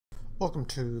Welcome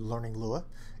to Learning Lua.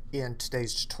 In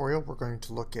today's tutorial, we're going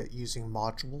to look at using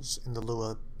modules in the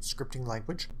Lua scripting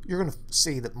language. You're going to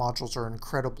see that modules are an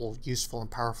incredibly useful and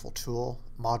powerful tool.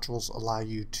 Modules allow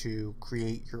you to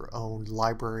create your own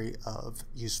library of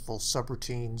useful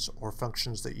subroutines or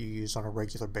functions that you use on a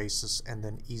regular basis and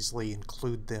then easily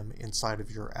include them inside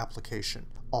of your application,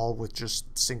 all with just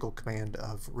single command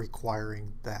of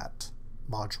requiring that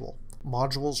module.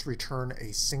 Modules return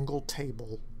a single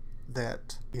table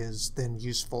that is then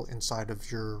useful inside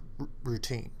of your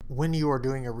routine. When you are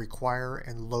doing a require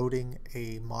and loading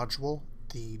a module,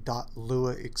 the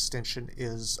 .lua extension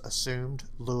is assumed.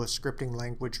 Lua scripting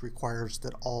language requires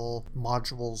that all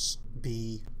modules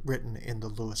be written in the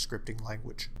Lua scripting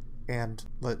language. And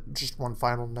just one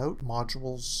final note,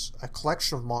 modules, a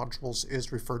collection of modules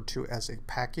is referred to as a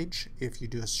package. If you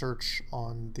do a search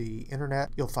on the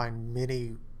internet, you'll find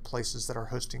many places that are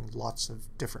hosting lots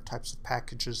of different types of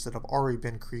packages that have already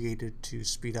been created to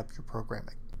speed up your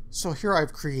programming. So here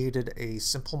I've created a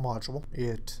simple module.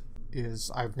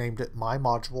 I've named it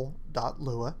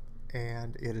mymodule.lua,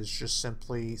 and it is just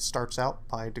simply starts out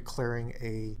by declaring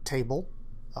a table,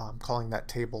 calling that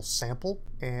table sample,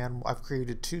 and I've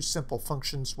created two simple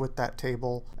functions with that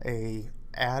table, a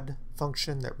add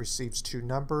function that receives two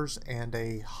numbers and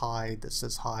a hide that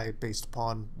says hi based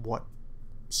upon what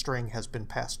string has been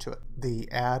passed to it. The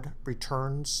add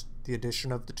returns the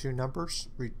addition of the two numbers.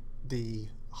 The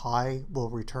hi will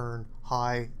return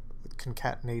hi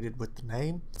concatenated with the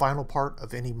name. Final part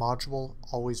of any module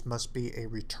always must be a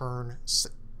return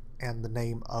and the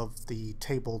name of the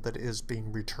table that is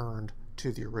being returned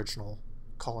to the original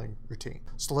calling routine.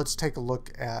 So let's take a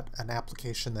look at an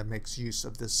application that makes use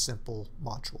of this simple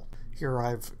module. Here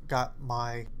I've got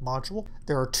my module.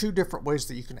 There are two different ways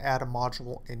that you can add a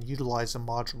module and utilize a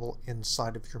module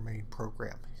inside of your main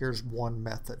program. Here's one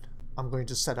method. I'm going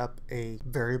to set up a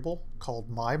variable called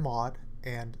mymod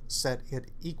and set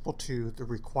it equal to the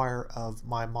require of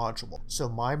my module. So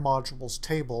my module's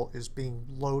table is being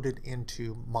loaded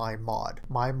into mymod.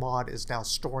 Mymod is now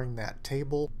storing that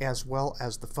table as well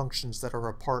as the functions that are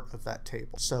a part of that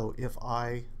table. So if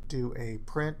I do a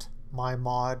print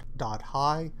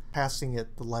mymod.hi, passing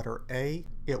it the letter A,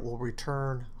 it will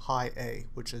return hi A,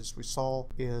 which as we saw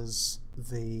is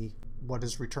what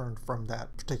is returned from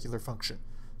that particular function.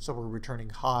 So we're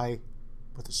returning hi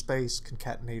with a space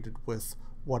concatenated with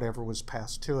whatever was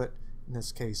passed to it, in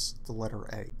this case the letter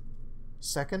A.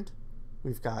 Second,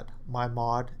 we've got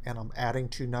mymod and I'm adding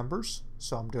two numbers,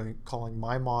 so I'm calling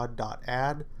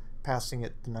mymod.add, passing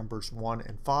it the numbers 1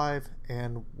 and 5,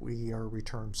 and we are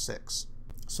returned 6.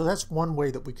 So that's one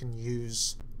way that we can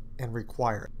use and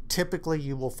require. Typically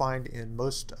you will find in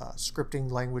most scripting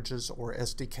languages or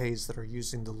SDKs that are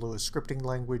using the Lua scripting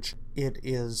language, you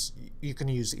can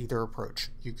use either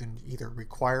approach. You can either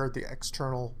require the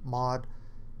external mod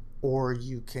or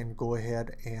you can go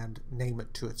ahead and name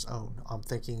it to its own. I'm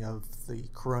thinking of the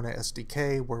Corona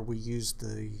SDK where we use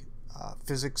the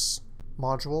physics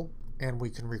module and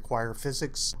we can require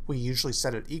physics. We usually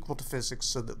set it equal to physics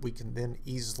so that we can then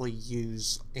easily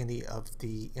use any of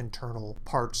the internal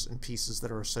parts and pieces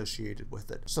that are associated with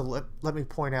it. So let me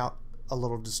point out a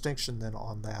little distinction then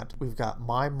on that. We've got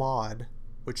mymod,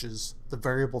 which is the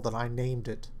variable that I named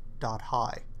it,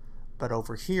 .hi. But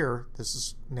over here, this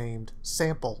is named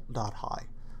sample.hi.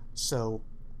 So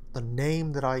the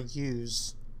name that I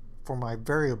use for my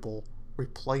variable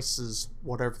replaces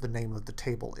whatever the name of the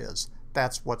table is.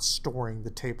 That's what's storing the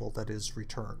table that is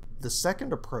returned. The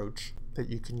second approach that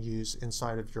you can use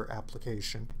inside of your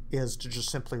application is to just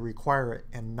simply require it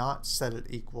and not set it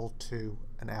equal to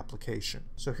an application.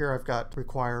 So here I've got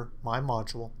require my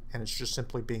module and it's just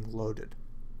simply being loaded.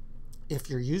 If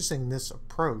you're using this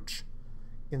approach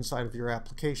inside of your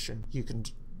application, you can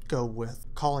go with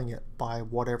calling it by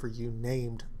whatever you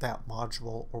named that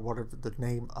module or whatever the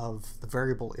name of the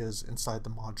variable is inside the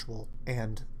module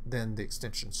and then the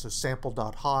extension. So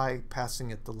sample.hi, passing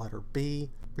it the letter B,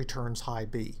 returns hi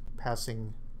B.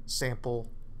 Passing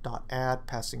sample.add,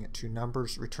 passing it two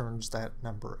numbers, returns that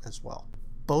number as well.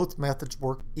 Both methods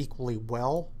work equally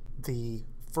well. The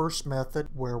first method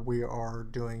where we are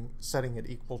setting it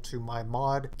equal to my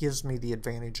mod gives me the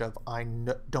advantage of I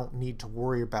don't need to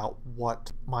worry about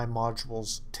what my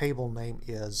module's table name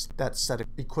is. That's set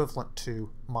equivalent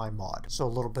to my mod. So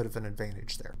a little bit of an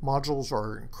advantage there. Modules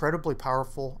are incredibly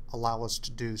powerful, allow us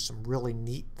to do some really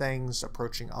neat things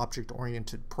approaching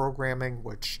object-oriented programming,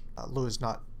 which Lua is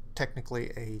not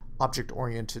technically a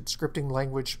object-oriented scripting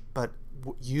language, but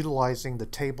utilizing the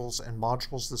tables and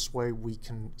modules this way, we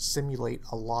can simulate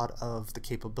a lot of the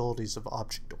capabilities of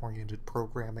object-oriented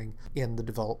programming in the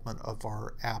development of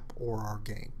our app or our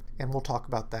game. And we'll talk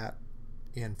about that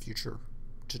in future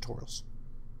tutorials.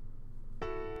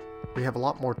 We have a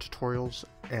lot more tutorials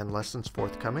and lessons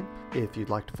forthcoming. If you'd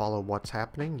like to follow what's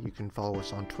happening, you can follow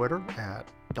us on Twitter at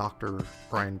Dr.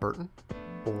 Brian Burton,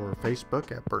 or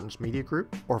Facebook at Burton's Media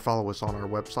Group, or follow us on our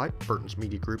website,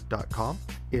 burtonsmediagroup.com.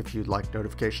 If you'd like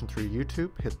notification through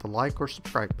YouTube, hit the like or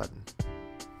subscribe button.